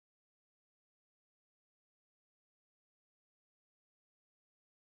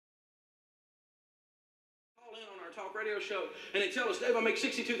our talk radio show, and they tell us, Dave, I make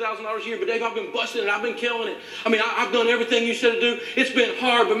 $62,000 a year, but Dave, I've been busting it, I've been killing it. I mean, I've done everything you said to do. It's been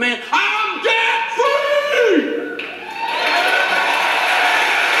hard, but man, I'm debt free!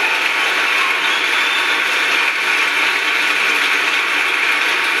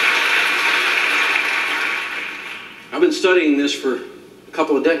 I've been studying this for a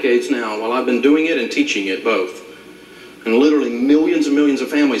couple of decades now, while I've been doing it and teaching it both. And literally millions and millions of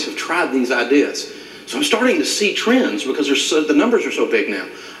families have tried these ideas. So I'm starting to see trends because the numbers are so big now.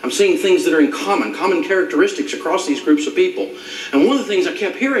 I'm seeing things that are in common characteristics across these groups of people. And one of the things I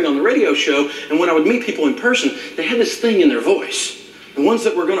kept hearing on the radio show, and when I would meet people in person, they had this thing in their voice. The ones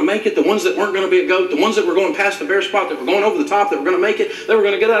that were going to make it, the ones that weren't going to be a goat, the ones that were going past the bare spot, that were going over the top, that were going to make it, they were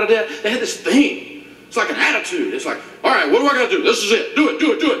going to get out of debt. They had this thing. It's like an attitude. It's like, all right, what do I got to do? This is it. Do it,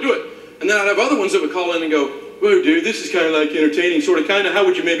 do it, do it, do it. And then I'd have other ones that would call in and go, whoa, dude, this is kind of like entertaining, sort of, kind of. How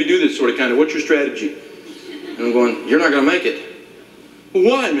would you maybe do this, sort of, kind of? What's your strategy? And I'm going, you're not going to make it. Well,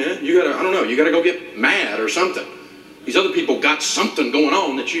 why, man? You got to, I don't know, you got to go get mad or something. These other people got something going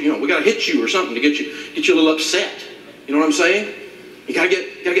on that you know, we got to hit you or something to get you a little upset. You know what I'm saying? You got to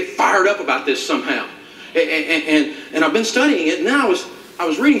get fired up about this somehow. And I've been studying it, and now I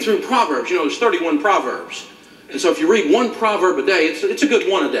was reading through Proverbs. You know, there's 31 Proverbs. And so if you read one proverb a day, it's a good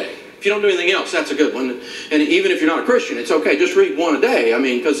one a day. If you don't do anything else, that's a good one. And even if you're not a Christian, it's okay. Just read one a day. I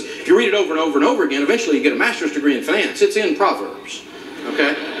mean, because if you read it over and over and over again, eventually you get a master's degree in finance. It's in Proverbs.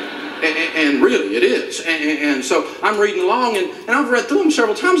 Okay? And really, it is. And so I'm reading along, and I've read through them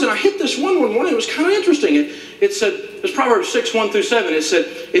several times, and I hit this one morning. It was kind of interesting. It said, it's Proverbs 6, 1 through 7. It said,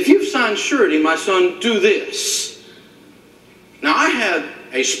 if you've signed surety, my son, do this. Now, I had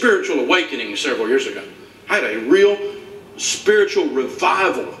a spiritual awakening several years ago. I had a real spiritual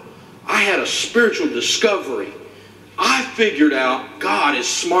revival. I had a spiritual discovery. I figured out God is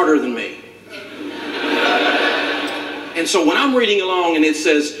smarter than me. And so when I'm reading along and it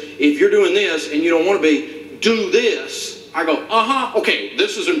says, if you're doing this and you don't want to be, do this, I go, okay,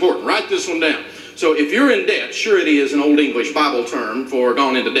 this is important. Write this one down. So if you're in debt, surety is an old English Bible term for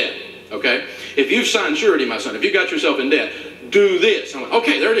gone into debt. Okay? If you've signed surety, my son, if you got yourself in debt, do this. I'm like,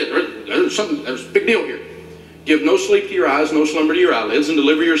 okay, there it is. There's a big deal here. Give no sleep to your eyes, no slumber to your eyelids, and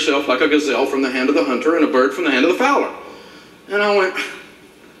deliver yourself like a gazelle from the hand of the hunter and a bird from the hand of the fowler. And I went,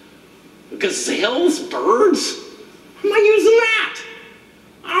 gazelles? Birds? How am I using that?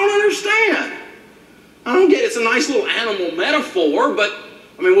 I don't understand. I don't get it. It's a nice little animal metaphor, but,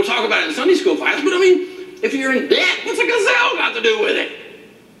 I mean, we'll talk about it in Sunday school class, but I mean, if you're in debt, what's a gazelle got to do with it?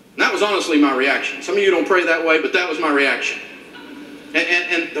 And that was honestly my reaction. Some of you don't pray that way, but that was my reaction.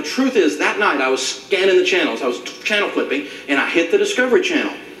 And the truth is, that night I was scanning the channels, I was channel flipping, and I hit the Discovery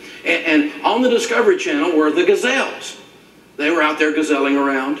Channel. And on the Discovery Channel were the gazelles. They were out there gazelling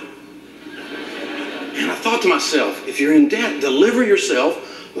around. And I thought to myself, if you're in debt, deliver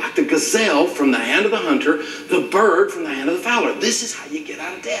yourself like the gazelle from the hand of the hunter, the bird from the hand of the fowler. This is how you get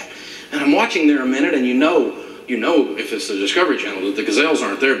out of debt. And I'm watching there a minute, and you know if it's the Discovery Channel that the gazelles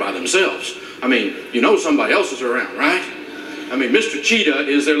aren't there by themselves. I mean, you know somebody else is around, right? I mean, Mr. Cheetah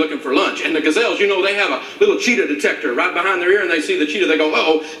is there looking for lunch. And the gazelles, you know, they have a little cheetah detector right behind their ear, and they see the cheetah, they go,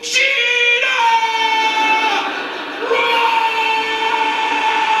 uh-oh, cheetah! Run!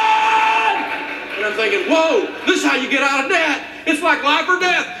 And I'm thinking, whoa, this is how you get out of debt. It's like life or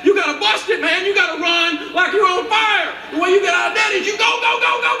death. You got to bust it, man. You got to run like you're on fire. The way you get out of debt is you go, go,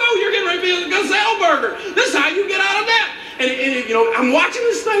 go, go, go. You're getting ready to be a gazelle burger. This is how you get out of debt. And you know, I'm watching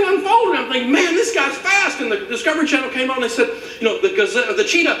this thing unfold, and I'm thinking, man, this guy's fast. And the Discovery Channel came on and they said, you know, the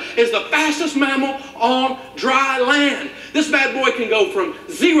cheetah is the fastest mammal on dry land. This bad boy can go from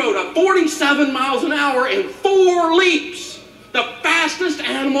 0 to 47 miles an hour in 4 leaps. The fastest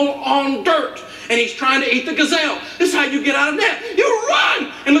animal on dirt. And he's trying to eat the gazelle. This is how you get out of debt. You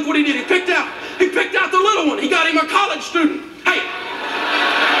run! And look what he did. He picked out the little one. He got him a college student. Hey!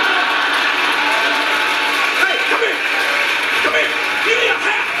 You need a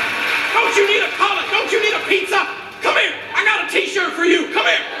hat. Don't you need a collar? Don't you need a pizza? Come here. I got a t-shirt for you. Come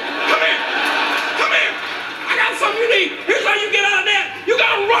here. Come here. Come here. I got something you need. Here's how you get out of debt. You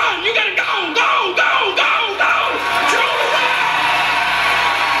got to run. You got to go, go, go, go, go. You're on the run.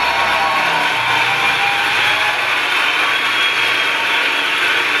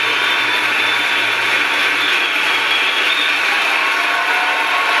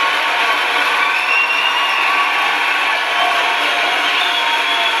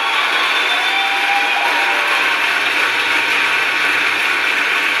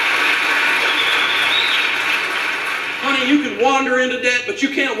 into debt, but you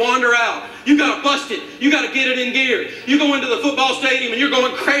can't wander out. You got to bust it. You got to get it in gear. You go into the football stadium and you're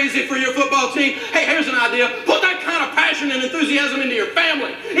going crazy for your football team. Hey, here's an idea. Put that kind of passion and enthusiasm into your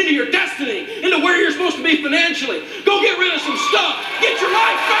family, into your destiny, into where you're supposed to be financially. Go get rid of some stuff. Get your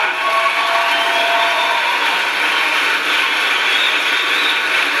life back.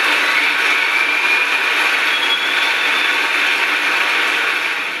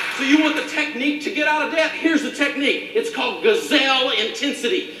 So you want the technique to get out of debt? Here's the technique. It's called Gazelle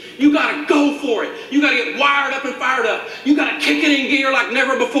intensity. You got to go for it. You got to get wired up and fired up. You got to kick it in gear like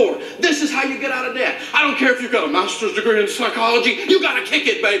never before. This is how you get out of debt. I don't care if you've got a master's degree in psychology. You got to kick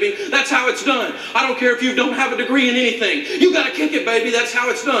it, baby. That's how it's done. I don't care if you don't have a degree in anything. You got to kick it, baby. That's how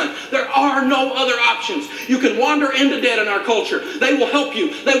it's done. There are no other options. You can wander into debt in our culture. They will help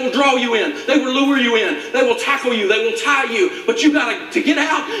you. They will draw you in. They will lure you in. They will tackle you. They will tie you. But you got to get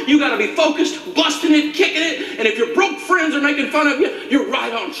out, you got to be focused, busting it, kicking it. And if your broke friends are making fun of you, you're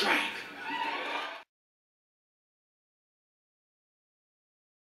right on track.